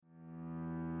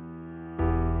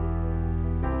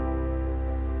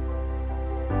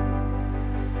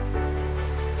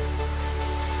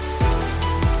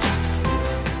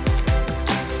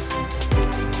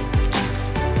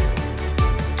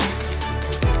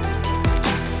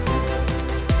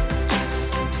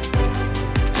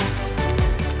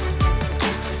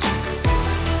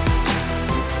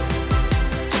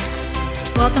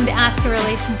Welcome to Ask a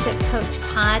Relationship Coach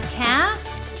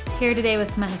podcast. Here today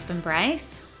with my husband,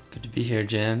 Bryce. Good to be here,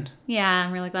 Jen. Yeah,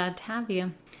 I'm really glad to have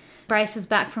you. Bryce is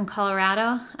back from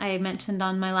Colorado. I mentioned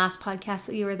on my last podcast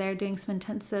that you were there doing some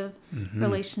intensive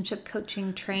relationship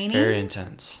coaching training. Very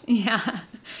intense. Yeah.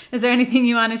 Is there anything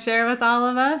you want to share with all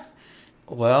of us?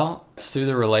 Well, it's through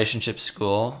the relationship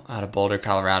school out of Boulder,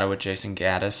 Colorado with Jason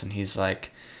Gaddis, and he's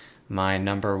like my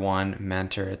number one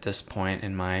mentor at this point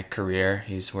in my career.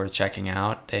 He's worth checking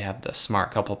out. They have the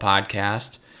Smart Couple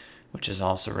podcast, which is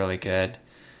also really good.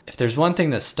 If there's one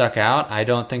thing that stuck out, I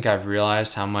don't think I've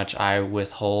realized how much I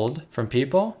withhold from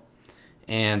people.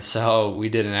 And so we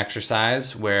did an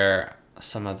exercise where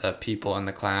some of the people in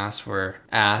the class were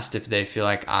asked if they feel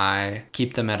like I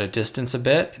keep them at a distance a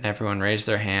bit, and everyone raised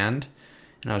their hand.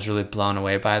 And I was really blown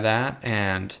away by that.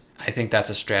 And I think that's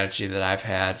a strategy that I've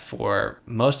had for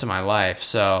most of my life.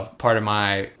 So part of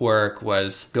my work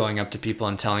was going up to people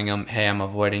and telling them, hey, I'm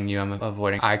avoiding you. I'm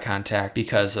avoiding eye contact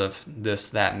because of this,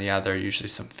 that, and the other, usually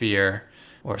some fear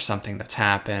or something that's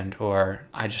happened, or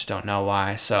I just don't know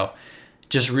why. So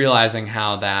just realizing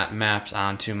how that maps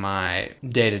onto my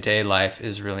day-to-day life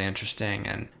is really interesting,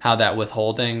 and how that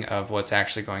withholding of what's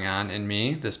actually going on in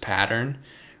me, this pattern,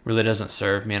 really doesn't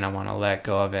serve me, and I want to let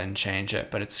go of it and change it,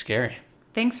 but it's scary.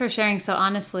 Thanks for sharing so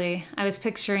honestly. I was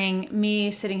picturing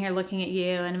me sitting here looking at you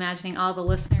and imagining all the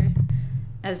listeners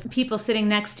as people sitting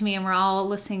next to me, and we're all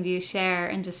listening to you share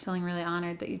and just feeling really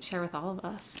honored that you'd share with all of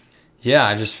us. Yeah,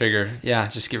 I just figured,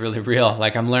 just get really real.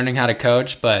 Like, I'm learning how to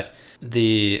coach, but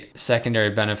the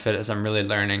secondary benefit is I'm really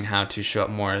learning how to show up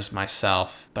more as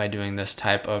myself by doing this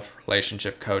type of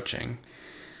relationship coaching.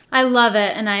 I love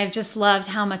it, and I've just loved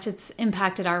how much it's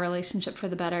impacted our relationship for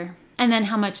the better. And then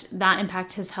how much that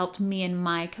impact has helped me in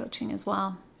my coaching as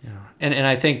well. Yeah. And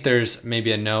I think there's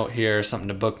maybe a note here, something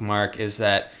to bookmark, is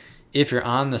that if you're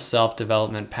on the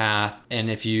self-development path,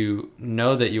 and if you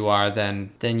know that you are,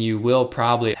 then you will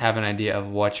probably have an idea of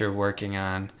what you're working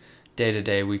on day to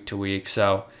day, week to week.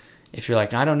 So if you're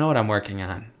like, no, I don't know what I'm working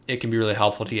on, it can be really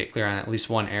helpful to get clear on at least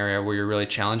one area where you're really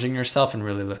challenging yourself and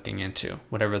really looking into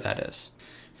whatever that is.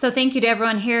 So thank you to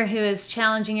everyone here who is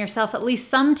challenging yourself at least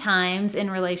sometimes in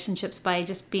relationships by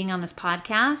just being on this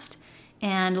podcast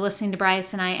and listening to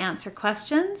Bryce and I answer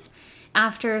questions.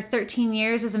 After 13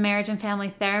 years as a marriage and family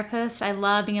therapist, I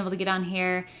love being able to get on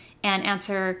here and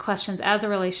answer questions as a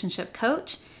relationship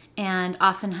coach, and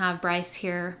often have Bryce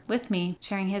here with me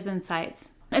sharing his insights.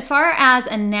 As far as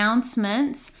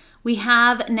announcements, we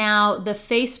have now the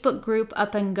Facebook group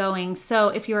up and going. So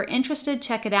if you're interested,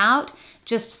 check it out.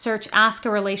 Just search Ask a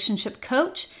Relationship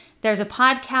Coach. There's a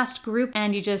podcast group,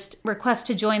 and you just request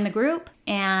to join the group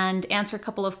and answer a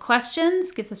couple of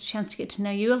questions. Gives us a chance to get to know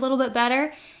you a little bit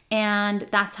better. And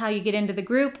that's how you get into the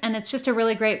group. And it's just a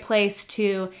really great place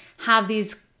to have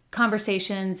these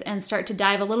conversations and start to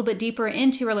dive a little bit deeper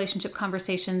into relationship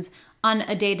conversations on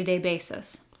a day-to-day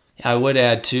basis. I would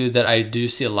add, too, that I do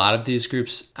see a lot of these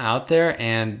groups out there,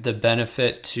 and the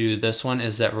benefit to this one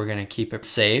is that we're going to keep it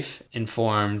safe,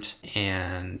 informed,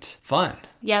 and fun.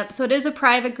 Yep, so it is a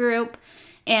private group,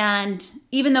 and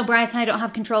even though Bryce and I don't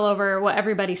have control over what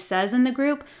everybody says in the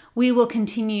group, we will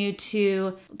continue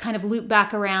to kind of loop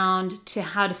back around to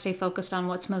how to stay focused on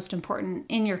what's most important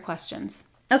in your questions.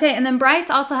 Okay, and then Bryce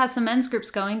also has some men's groups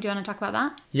going. Do you want to talk about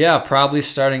that? Yeah, probably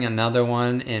starting another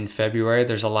one in February.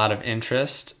 There's a lot of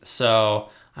interest, so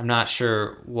I'm not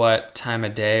sure what time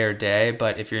of day,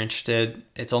 but if you're interested,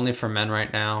 it's only for men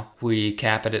right now. We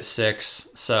cap it at 6,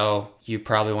 so you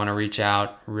probably want to reach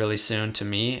out really soon to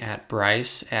me at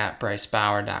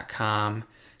brycebauer.com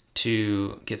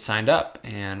to get signed up,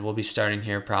 and we'll be starting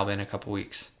here probably in a couple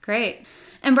weeks. Great.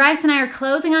 And Bryce and I are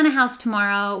closing on a house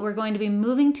tomorrow. We're going to be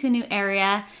moving to a new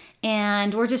area,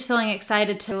 and we're just feeling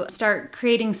excited to start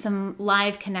creating some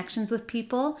live connections with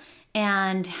people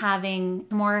and having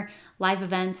more live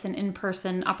events and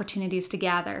in-person opportunities to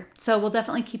gather. So we'll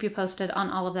definitely keep you posted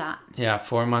on all of that. Yeah,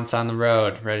 4 months on the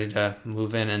road, ready to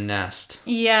move in and nest.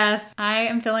 Yes, I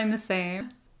am feeling the same.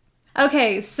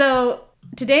 Okay, so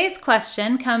today's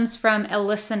question comes from a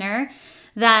listener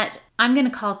that I'm going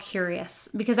to call curious,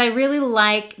 because I really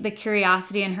like the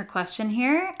curiosity in her question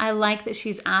here. I like that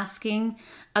she's asking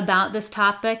about this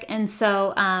topic. And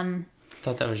so I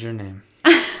thought that was your name.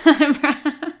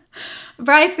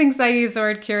 Bryce thinks I use the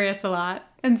word curious a lot.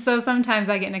 And so sometimes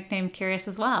I get nicknamed Curious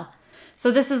as well. So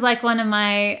this is like one of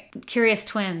my curious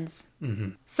twins. Mm-hmm.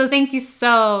 So thank you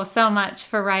so much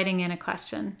for writing in a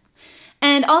question.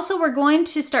 And also we're going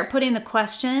to start putting the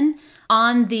question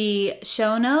on the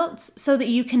show notes so that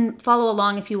you can follow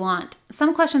along if you want.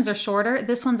 Some questions are shorter.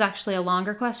 This one's actually a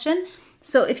longer question.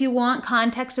 So if you want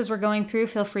context as we're going through,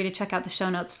 feel free to check out the show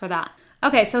notes for that.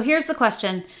 Okay, so here's the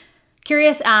question.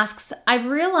 Curious asks, I've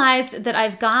realized that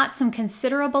I've got some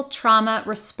considerable trauma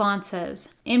responses,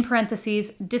 in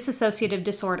parentheses, dissociative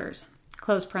disorders,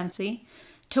 close parentheses,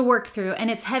 to work through, and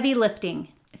it's heavy lifting.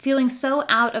 Feeling so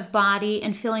out of body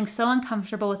and feeling so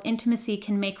uncomfortable with intimacy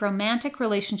can make romantic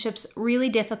relationships really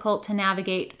difficult to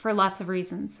navigate for lots of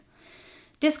reasons.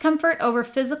 Discomfort over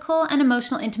physical and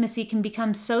emotional intimacy can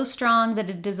become so strong that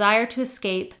a desire to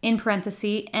escape, in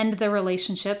parentheses, end the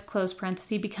relationship, close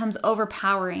parentheses, becomes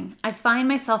overpowering. I find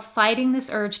myself fighting this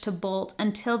urge to bolt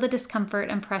until the discomfort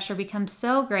and pressure becomes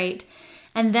so great,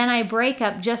 and then I break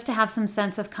up just to have some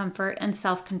sense of comfort and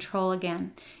self-control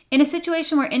again. In a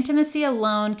situation where intimacy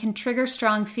alone can trigger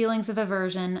strong feelings of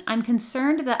aversion, I'm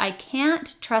concerned that I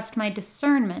can't trust my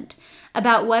discernment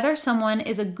about whether someone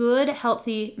is a good,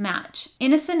 healthy match.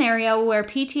 In a scenario where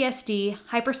PTSD,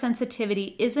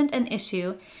 hypersensitivity isn't an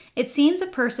issue, it seems a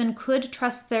person could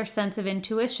trust their sense of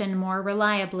intuition more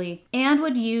reliably and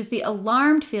would use the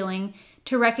alarmed feeling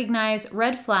to recognize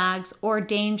red flags or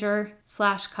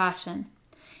danger/caution.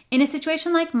 In a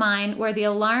situation like mine, where the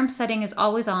alarm setting is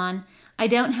always on, I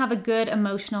don't have a good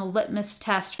emotional litmus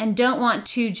test and don't want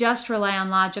to just rely on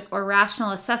logic or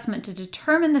rational assessment to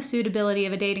determine the suitability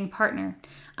of a dating partner.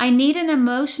 I need an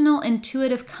emotional,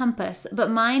 intuitive compass,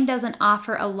 but mine doesn't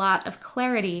offer a lot of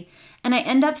clarity, and I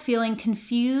end up feeling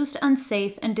confused,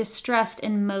 unsafe, and distressed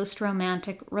in most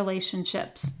romantic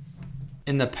relationships.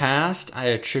 In the past, I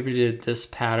attributed this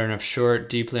pattern of short,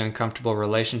 deeply uncomfortable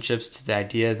relationships to the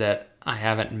idea that I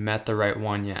haven't met the right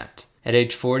one yet. At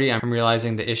age 40, I'm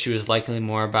realizing the issue is likely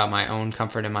more about my own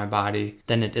comfort in my body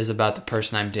than it is about the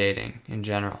person I'm dating in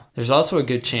general. There's also a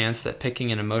good chance that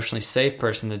picking an emotionally safe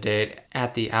person to date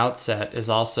at the outset is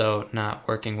also not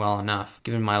working well enough,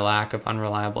 given my lack of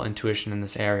unreliable intuition in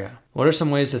this area. What are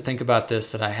some ways to think about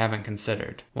this that I haven't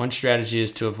considered? One strategy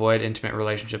is to avoid intimate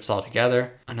relationships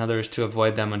altogether. Another is to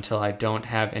avoid them until I don't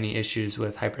have any issues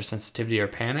with hypersensitivity or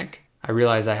panic. I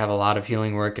realize I have a lot of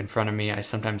healing work in front of me. I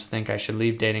sometimes think I should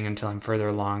leave dating until I'm further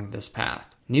along this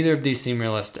path. Neither of these seem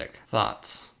realistic.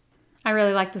 Thoughts? I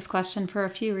really like this question for a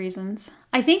few reasons.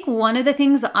 I think one of the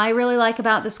things I really like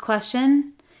about this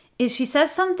question is she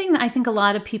says something that I think a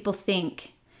lot of people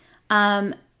think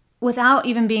without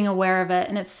even being aware of it.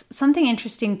 And it's something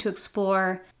interesting to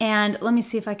explore. And let me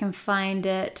see if I can find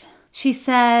it. She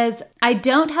says, I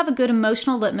don't have a good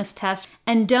emotional litmus test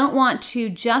and don't want to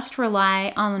just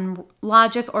rely on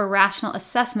logic or rational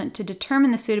assessment to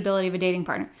determine the suitability of a dating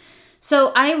partner.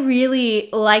 So I really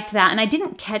liked that. And I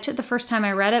didn't catch it the first time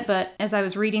I read it, but as I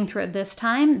was reading through it this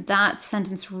time, that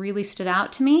sentence really stood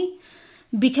out to me.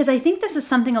 Because I think this is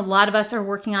something a lot of us are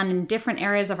working on in different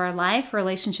areas of our life,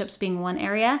 relationships being one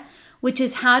area, which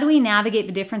is how do we navigate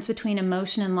the difference between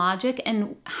emotion and logic,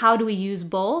 and how do we use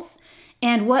both?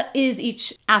 And what is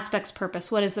each aspect's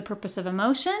purpose? What is the purpose of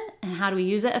emotion and how do we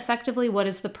use it effectively? What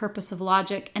is the purpose of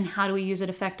logic and how do we use it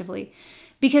effectively?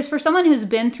 Because for someone who's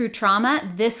been through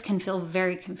trauma, this can feel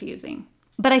very confusing.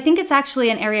 But I think it's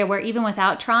actually an area where even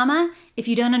without trauma, if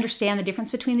you don't understand the difference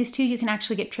between these two, you can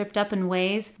actually get tripped up in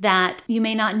ways that you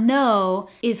may not know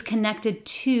is connected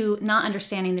to not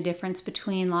understanding the difference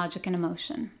between logic and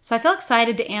emotion. So I feel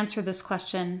excited to answer this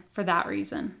question for that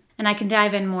reason. And I can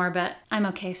dive in more, but I'm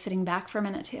okay sitting back for a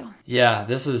minute too. Yeah,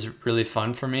 this is really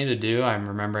fun for me to do. I'm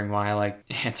remembering why I like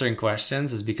answering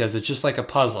questions is because it's just like a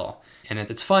puzzle. And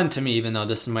it's fun to me, even though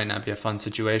this might not be a fun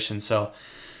situation. So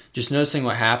just noticing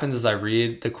what happens as I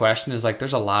read the question is like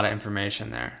there's a lot of information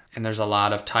there. And there's a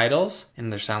lot of titles.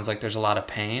 And there sounds like there's a lot of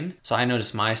pain. So I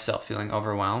notice myself feeling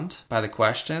overwhelmed by the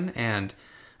question. And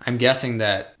I'm guessing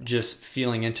that just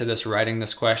feeling into this, writing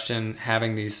this question,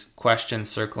 having these questions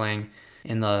circling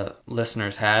in the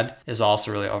listener's head is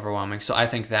also really overwhelming. So I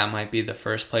think that might be the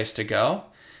first place to go,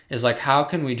 is like, how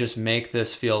can we just make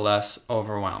this feel less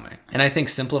overwhelming? And I think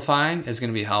simplifying is going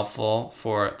to be helpful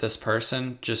for this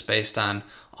person just based on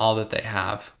all that they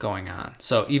have going on.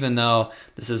 So even though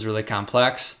this is really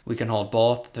complex, we can hold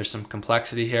both. There's some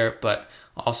complexity here, but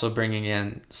also bringing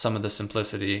in some of the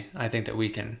simplicity I think that we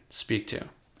can speak to.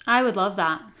 I would love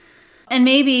that. And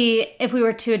maybe if we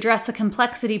were to address the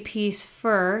complexity piece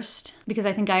first, because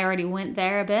I think I already went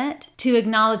there a bit, to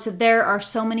acknowledge that there are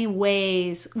so many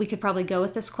ways we could probably go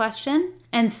with this question.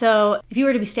 And so if you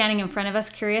were to be standing in front of us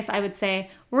curious, I would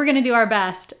say, we're going to do our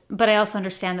best, but I also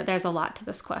understand that there's a lot to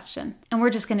this question. And we're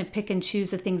just going to pick and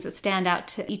choose the things that stand out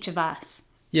to each of us.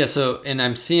 Yeah, so, and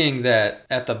I'm seeing that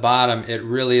at the bottom, it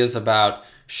really is about,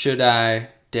 should I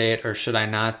date or should I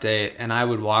not date? And I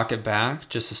would walk it back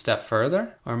just a step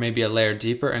further or maybe a layer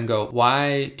deeper and go,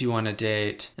 why do you want to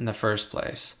date in the first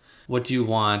place? What do you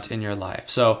want in your life?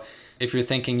 So If you're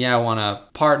thinking, yeah, I want a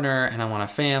partner and I want a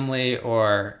family,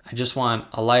 or I just want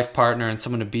a life partner and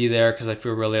someone to be there because I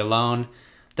feel really alone,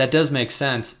 that does make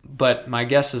sense. But my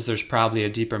guess is there's probably a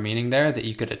deeper meaning there that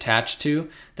you could attach to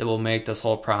that will make this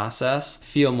whole process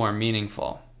feel more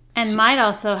meaningful. And might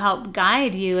also help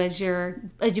guide you as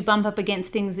you bump up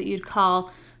against things that you'd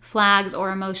call flags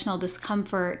or emotional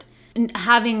discomfort. And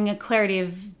having a clarity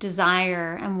of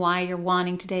desire and why you're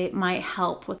wanting to date might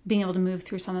help with being able to move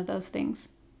through some of those things.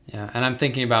 Yeah, and I'm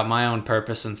thinking about my own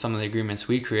purpose and some of the agreements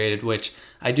we created, which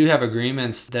I do have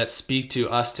agreements that speak to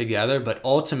us together, but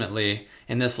ultimately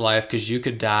in this life, because you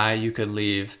could die, you could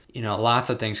leave, lots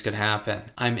of things could happen.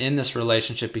 I'm in this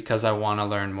relationship because I want to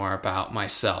learn more about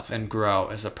myself and grow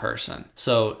as a person.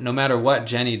 So no matter what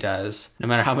Jenny does, no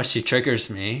matter how much she triggers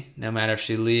me, no matter if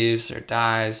she leaves or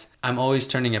dies, I'm always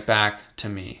turning it back to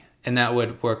me. And that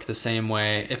would work the same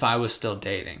way if I was still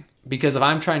dating. Because if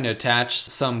I'm trying to attach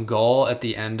some goal at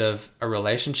the end of a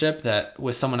relationship that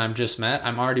with someone I've just met,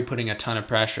 I'm already putting a ton of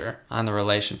pressure on the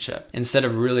relationship. Instead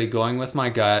of really going with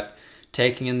my gut,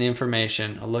 taking in the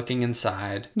information, looking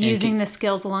inside. Using the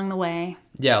skills along the way.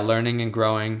 Yeah, learning and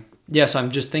growing. Yeah, so I'm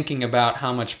just thinking about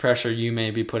how much pressure you may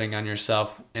be putting on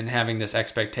yourself and having this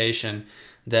expectation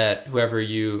that whoever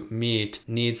you meet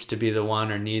needs to be the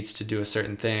one or needs to do a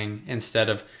certain thing instead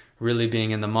of really being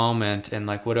in the moment and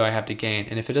like, what do I have to gain?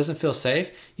 And if it doesn't feel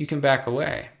safe, you can back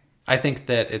away. I think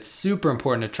that it's super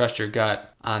important to trust your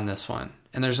gut on this one.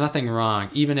 And there's nothing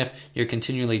wrong. Even if you're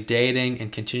continually dating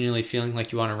and continually feeling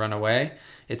like you want to run away,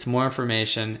 it's more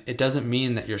information. It doesn't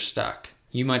mean that you're stuck.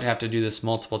 You might have to do this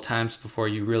multiple times before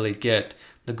you really get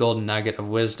the golden nugget of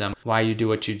wisdom, why you do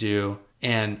what you do.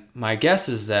 And my guess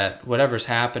is that whatever's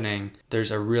happening,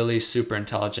 there's a really super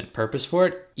intelligent purpose for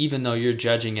it, even though you're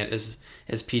judging it as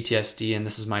PTSD and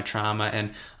this is my trauma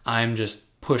and I'm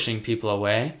just pushing people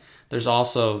away. There's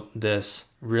also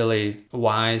this really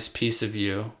wise piece of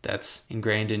you that's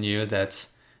ingrained in you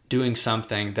that's doing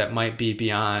something that might be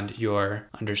beyond your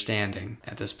understanding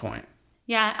at this point.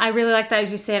 Yeah, I really like that.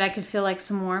 As you said, I could feel like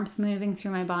some warmth moving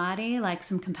through my body, like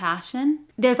some compassion.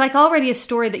 There's like already a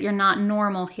story that you're not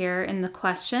normal here in the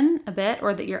question a bit,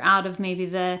 or that you're out of maybe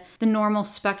the normal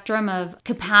spectrum of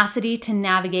capacity to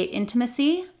navigate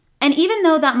intimacy. And even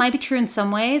though that might be true in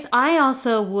some ways, I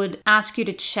also would ask you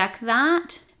to check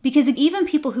that. Because even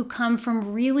people who come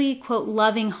from really, quote,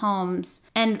 loving homes,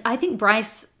 and I think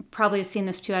Bryce probably has seen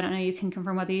this too. I don't know, you can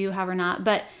confirm whether you have or not,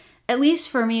 but at least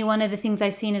for me, one of the things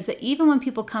I've seen is that even when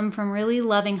people come from really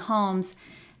loving homes,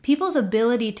 people's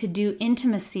ability to do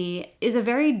intimacy is a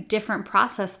very different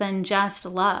process than just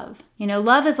love.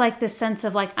 Love is like this sense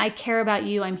of like, I care about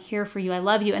you, I'm here for you, I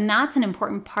love you. And that's an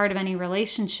important part of any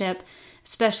relationship,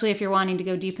 especially if you're wanting to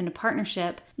go deep into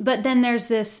partnership. But then there's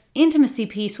this intimacy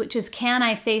piece, which is, can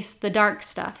I face the dark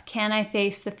stuff? Can I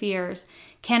face the fears?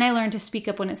 Can I learn to speak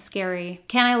up when it's scary?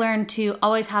 Can I learn to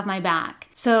always have my back?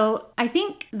 So I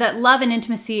think that love and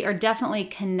intimacy are definitely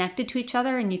connected to each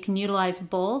other and you can utilize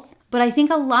both. But I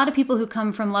think a lot of people who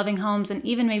come from loving homes and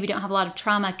even maybe don't have a lot of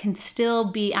trauma can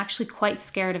still be actually quite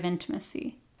scared of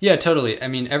intimacy. Yeah, totally. I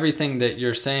mean, everything that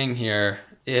you're saying here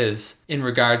is in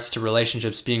regards to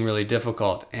relationships being really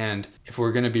difficult. And if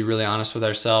we're going to be really honest with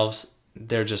ourselves,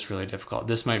 they're just really difficult.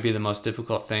 This might be the most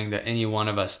difficult thing that any one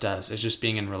of us does, is just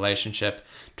being in relationship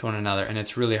to one another. And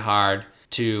it's really hard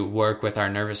to work with our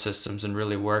nervous systems and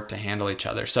really work to handle each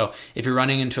other. So if you're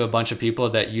running into a bunch of people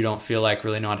that you don't feel like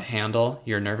really know how to handle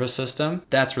your nervous system,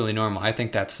 that's really normal. I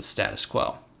think that's the status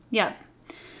quo. Yeah.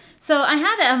 So I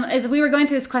had, as we were going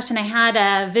through this question, I had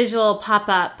a visual pop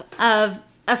up of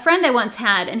a friend I once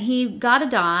had, and he got a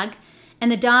dog.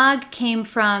 And the dog came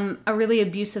from a really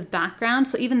abusive background.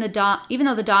 So even though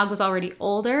the dog was already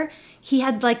older, he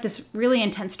had like this really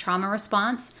intense trauma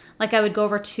response. Like I would go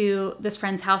over to this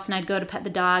friend's house and I'd go to pet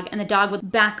the dog and the dog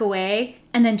would back away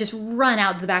and then just run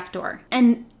out the back door.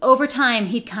 And over time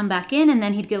he'd come back in and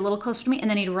then he'd get a little closer to me and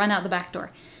then he'd run out the back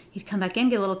door. He'd come back in,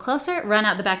 get a little closer, run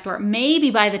out the back door. Maybe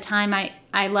by the time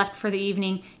I left for the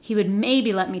evening, he would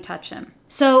maybe let me touch him.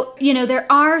 So, there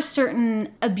are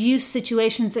certain abuse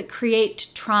situations that create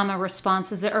trauma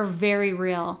responses that are very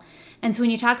real. And so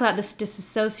when you talk about this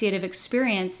dissociative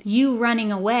experience, you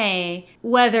running away,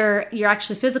 whether you're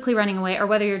actually physically running away or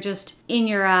whether you're just in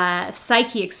your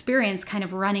psyche experience kind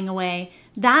of running away,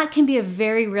 that can be a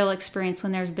very real experience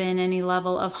when there's been any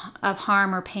level of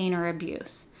harm or pain or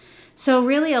abuse. So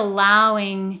really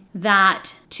allowing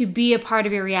that to be a part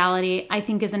of your reality, I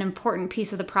think, is an important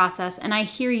piece of the process. And I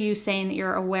hear you saying that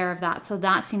you're aware of that. So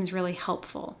that seems really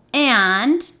helpful.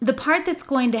 And the part that's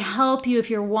going to help you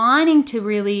if you're wanting to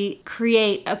really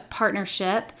create a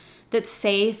partnership that's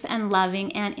safe and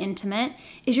loving and intimate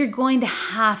is you're going to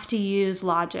have to use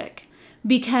logic.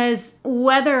 Because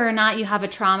whether or not you have a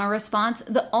trauma response,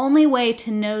 the only way to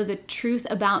know the truth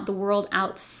about the world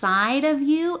outside of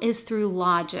you is through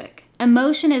logic.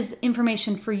 Emotion is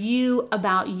information for you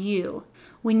about you.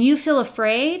 When you feel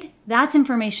afraid, that's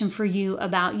information for you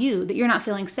about you, that you're not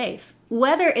feeling safe.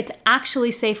 Whether it's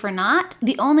actually safe or not,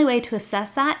 the only way to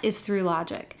assess that is through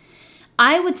logic.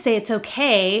 I would say it's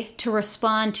okay to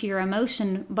respond to your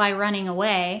emotion by running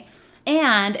away.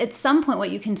 And at some point, what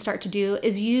you can start to do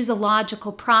is use a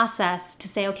logical process to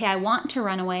say, okay, I want to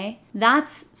run away. That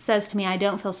says to me, I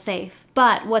don't feel safe.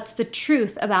 But what's the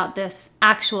truth about this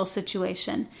actual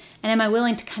situation? And am I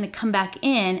willing to kind of come back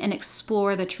in and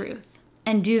explore the truth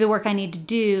and do the work I need to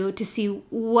do to see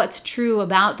what's true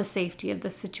about the safety of the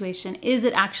situation? Is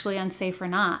it actually unsafe or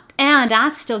not? And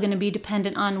that's still going to be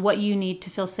dependent on what you need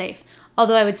to feel safe.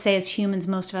 Although I would say as humans,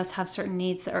 most of us have certain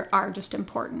needs that are just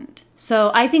important. So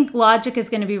I think logic is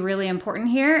going to be really important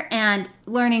here, and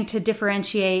learning to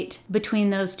differentiate between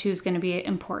those two is going to be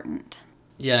important.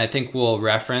 Yeah, and I think we'll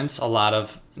reference a lot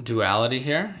of duality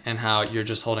here and how you're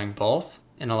just holding both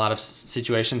in a lot of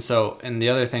situations. So, and the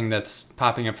other thing that's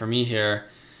popping up for me here,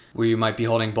 where you might be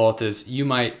holding both, is you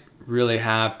might really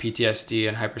have PTSD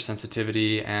and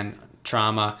hypersensitivity and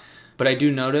trauma. But I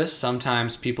do notice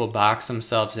sometimes people box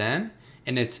themselves in,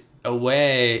 and it's a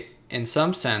way, in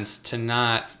some sense, to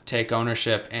not take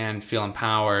ownership and feel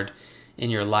empowered in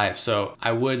your life. So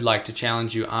I would like to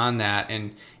challenge you on that.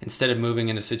 And instead of moving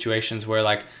into situations where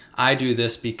like, I do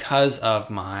this because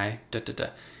of my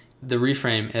the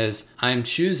reframe is, I'm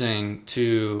choosing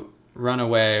to run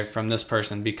away from this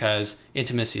person because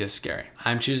intimacy is scary.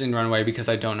 I'm choosing to run away because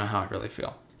I don't know how I really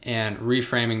feel. And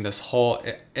reframing this whole,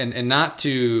 and not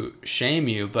to shame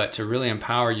you, but to really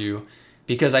empower you,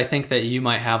 because I think that you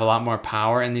might have a lot more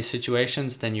power in these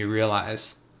situations than you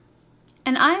realize.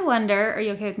 And I wonder, are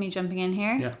you okay with me jumping in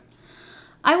here? Yeah.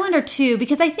 I wonder too,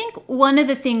 because I think one of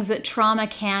the things that trauma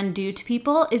can do to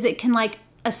people is it can like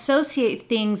associate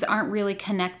things aren't really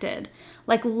connected.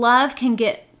 Like love can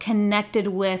get connected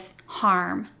with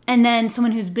harm. And then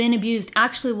someone who's been abused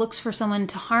actually looks for someone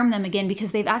to harm them again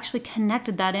because they've actually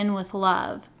connected that in with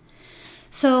love.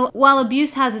 So while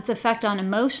abuse has its effect on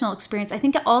emotional experience, I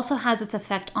think it also has its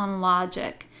effect on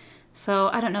logic. So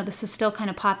I don't know, this is still kind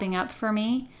of popping up for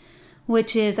me,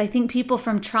 which is I think people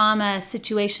from trauma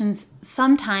situations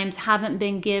sometimes haven't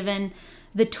been given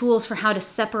the tools for how to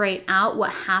separate out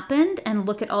what happened and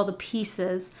look at all the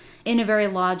pieces in a very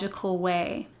logical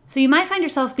way. So you might find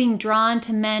yourself being drawn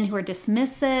to men who are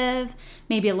dismissive,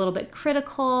 maybe a little bit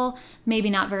critical, maybe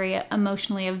not very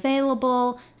emotionally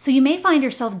available. So you may find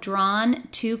yourself drawn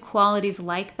to qualities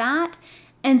like that.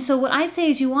 And so what I say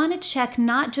is you want to check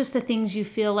not just the things you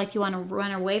feel like you want to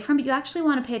run away from, but you actually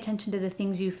want to pay attention to the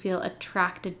things you feel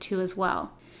attracted to as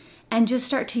well. And just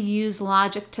start to use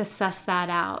logic to suss that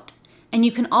out. And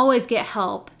you can always get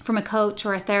help from a coach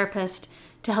or a therapist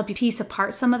to help you piece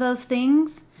apart some of those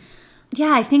things.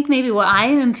 Yeah, I think maybe what I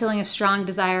am feeling a strong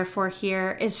desire for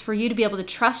here is for you to be able to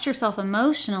trust yourself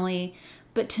emotionally,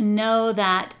 but to know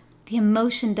that the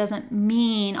emotion doesn't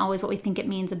mean always what we think it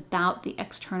means about the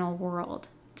external world.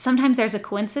 Sometimes there's a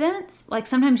coincidence, like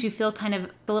sometimes you feel kind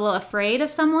of a little afraid of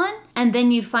someone, and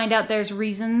then you find out there's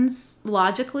reasons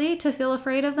logically to feel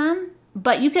afraid of them.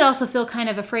 But you could also feel kind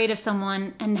of afraid of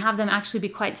someone and have them actually be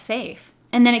quite safe.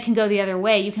 And then it can go the other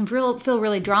way. You can feel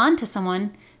really drawn to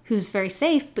someone who's very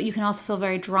safe, but you can also feel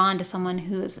very drawn to someone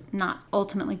who is not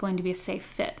ultimately going to be a safe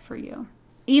fit for you.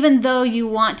 Even though you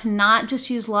want to not just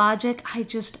use logic,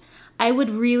 I would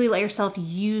really let yourself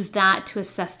use that to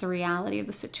assess the reality of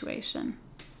the situation.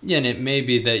 Yeah, and it may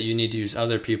be that you need to use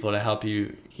other people to help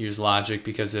you use logic,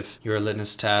 because if your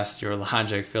litmus test, your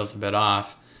logic feels a bit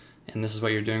off, and this is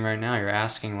what you're doing right now, you're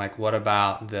asking like, what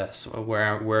about this?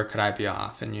 Where could I be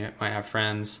off? And you might have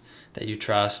friends that you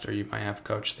trust, or you might have a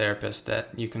coach, therapist that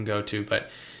you can go to. But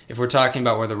if we're talking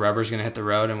about where the rubber's going to hit the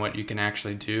road and what you can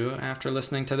actually do after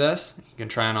listening to this, you can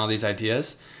try on all these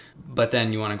ideas, but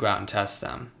then you want to go out and test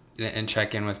them and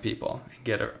check in with people and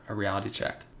get a reality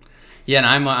check. Yeah,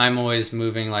 and I'm always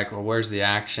moving like, well, where's the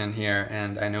action here?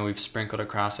 And I know we've sprinkled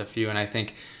across a few, and I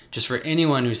think just for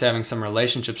anyone who's having some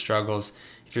relationship struggles,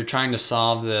 if you're trying to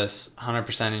solve this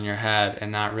 100% in your head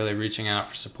and not really reaching out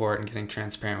for support and getting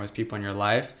transparent with people in your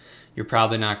life, you're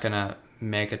probably not going to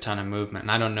make a ton of movement.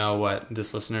 And I don't know what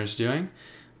this listener is doing,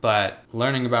 but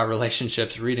learning about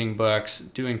relationships, reading books,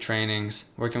 doing trainings,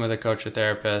 working with a coach or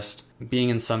therapist, being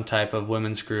in some type of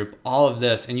women's group, all of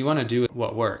this, and you want to do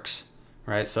what works,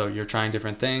 right? So you're trying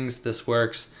different things. This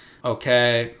works.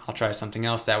 okay, I'll try something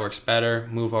else that works better,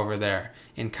 move over there,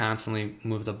 and constantly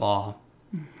move the ball.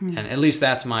 And at least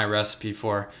that's my recipe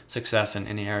for success in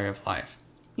any area of life.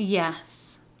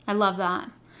 Yes, I love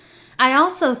that. I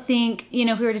also think,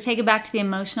 if we were to take it back to the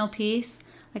emotional piece,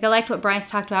 like I liked what Bryce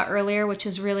talked about earlier, which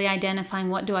is really identifying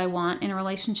what do I want in a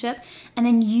relationship, and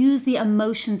then use the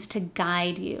emotions to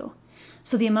guide you.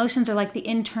 So the emotions are like the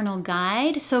internal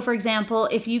guide. So for example,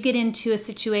 if you get into a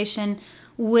situation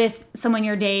with someone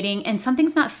you're dating and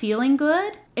something's not feeling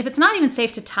good, if it's not even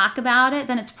safe to talk about it,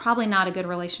 then it's probably not a good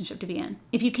relationship to be in.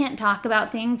 If you can't talk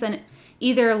about things, then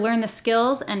either learn the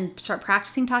skills and start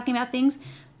practicing talking about things.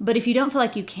 But if you don't feel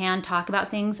like you can talk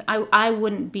about things, I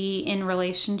wouldn't be in a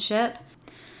relationship.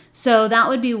 So that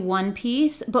would be one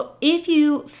piece. But if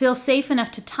you feel safe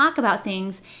enough to talk about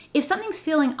things, if something's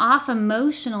feeling off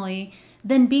emotionally,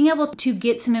 then being able to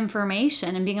get some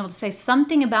information and being able to say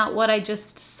something about what I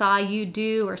just saw you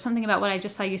do or something about what I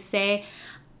just saw you say,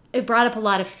 it brought up a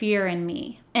lot of fear in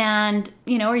me. And,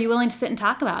 are you willing to sit and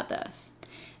talk about this?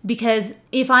 Because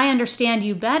if I understand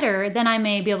you better, then I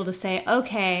may be able to say,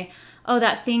 okay,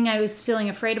 that thing I was feeling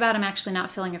afraid about, I'm actually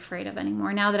not feeling afraid of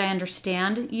anymore. Now that I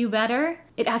understand you better,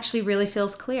 it actually really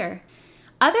feels clear.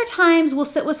 Other times we'll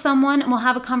sit with someone and we'll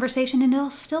have a conversation and it'll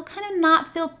still kind of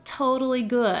not feel totally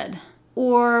good.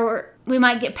 Or we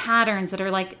might get patterns that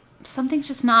are like, something's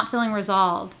just not feeling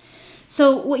resolved.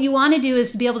 So what you want to do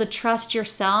is to be able to trust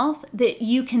yourself that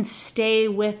you can stay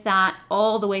with that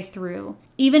all the way through,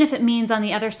 even if it means on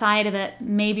the other side of it,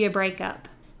 maybe a breakup.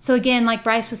 So again, like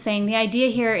Bryce was saying, the idea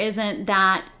here isn't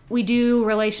that we do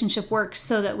relationship work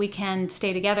so that we can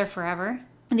stay together forever.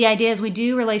 The idea is we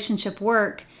do relationship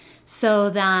work so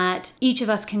that each of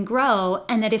us can grow,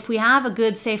 and that if we have a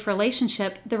good, safe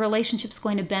relationship, the relationship's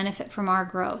going to benefit from our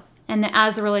growth. And that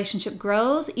as the relationship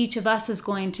grows, each of us is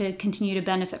going to continue to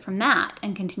benefit from that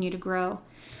and continue to grow.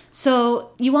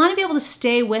 So you want to be able to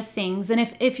stay with things. And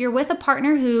if you're with a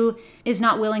partner who is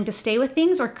not willing to stay with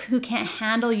things or who can't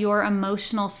handle your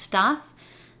emotional stuff,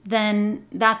 then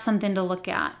that's something to look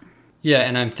at. Yeah,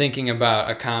 and I'm thinking about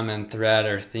a common thread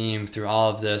or theme through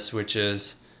all of this, which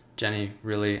is Jenny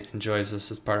really enjoys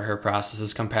this as part of her process,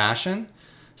 is compassion.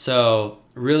 So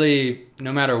really,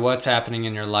 no matter what's happening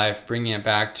in your life, bringing it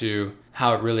back to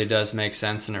how it really does make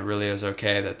sense and it really is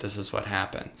okay that this is what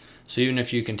happened. So even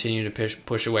if you continue to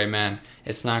push away men,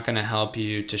 it's not going to help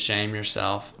you to shame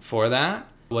yourself for that.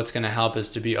 What's going to help is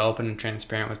to be open and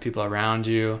transparent with people around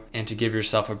you and to give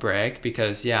yourself a break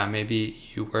because, maybe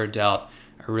you were dealt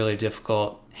a really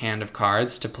difficult hand of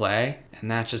cards to play, and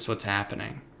that's just what's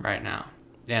happening right now.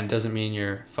 And it doesn't mean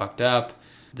you're fucked up,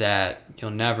 that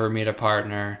you'll never meet a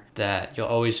partner, that you'll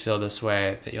always feel this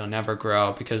way, that you'll never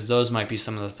grow, because those might be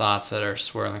some of the thoughts that are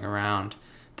swirling around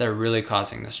that are really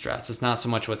causing the stress. It's not so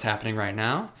much what's happening right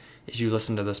now. As you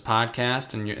listen to this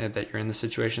podcast and that you're in the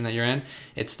situation that you're in,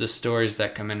 it's the stories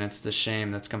that come in, it's the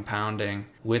shame that's compounding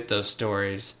with those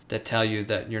stories that tell you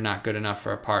that you're not good enough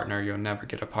for a partner, you'll never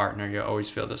get a partner, you'll always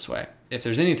feel this way. If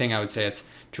there's anything, I would say it's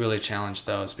to really challenge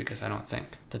those, because I don't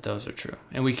think that those are true.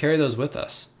 And we carry those with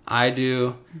us. I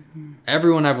do. Mm-hmm.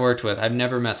 Everyone I've worked with, I've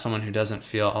never met someone who doesn't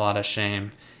feel a lot of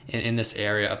shame in this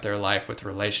area of their life with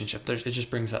relationship. It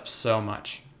just brings up so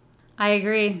much. I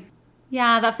agree.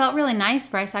 Yeah, that felt really nice,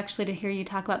 Bryce, actually, to hear you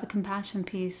talk about the compassion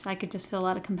piece. I could just feel a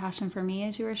lot of compassion for me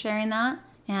as you were sharing that,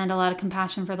 and a lot of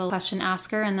compassion for the question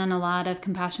asker, and then a lot of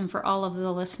compassion for all of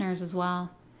the listeners as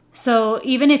well. So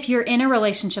even if you're in a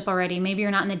relationship already, maybe you're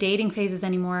not in the dating phases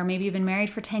anymore, maybe you've been married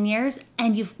for 10 years,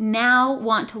 and you now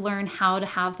want to learn how to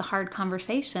have the hard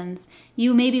conversations.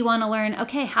 You maybe want to learn,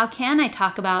 okay, how can I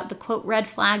talk about the, quote, red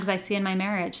flags I see in my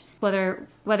marriage? Whether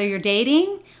you're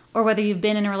dating or whether you've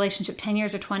been in a relationship 10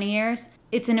 years or 20 years,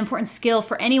 it's an important skill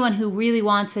for anyone who really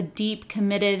wants a deep,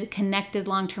 committed, connected,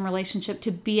 long-term relationship.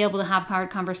 To be able to have hard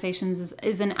conversations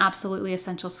is an absolutely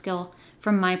essential skill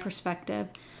from my perspective.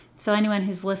 So anyone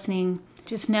who's listening,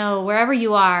 just know wherever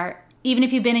you are, even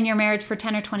if you've been in your marriage for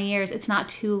 10 or 20 years, it's not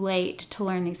too late to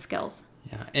learn these skills.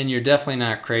 Yeah, and you're definitely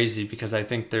not crazy, because I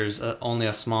think there's only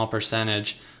a small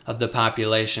percentage of the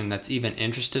population that's even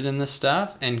interested in this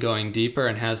stuff and going deeper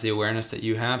and has the awareness that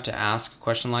you have to ask a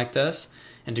question like this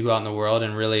and to go out in the world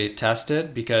and really test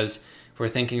it. Because if we're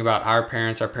thinking about our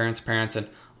parents' parents, and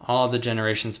all the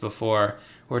generations before,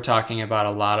 we're talking about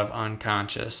a lot of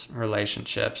unconscious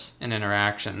relationships and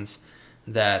interactions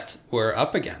that we're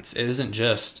up against. It isn't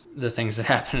just the things that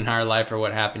happen in our life or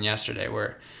what happened yesterday.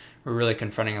 We're really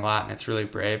confronting a lot, and it's really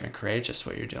brave and courageous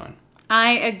what you're doing.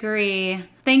 I agree.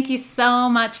 Thank you so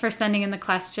much for sending in the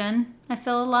question. I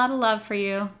feel a lot of love for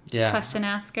you, question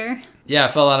asker. Yeah, I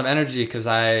feel a lot of energy because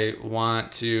I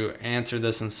want to answer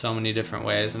this in so many different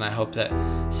ways, and I hope that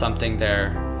something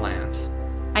there lands.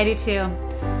 I do too.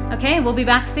 Okay, we'll be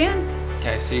back soon.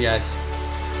 Okay, see you guys.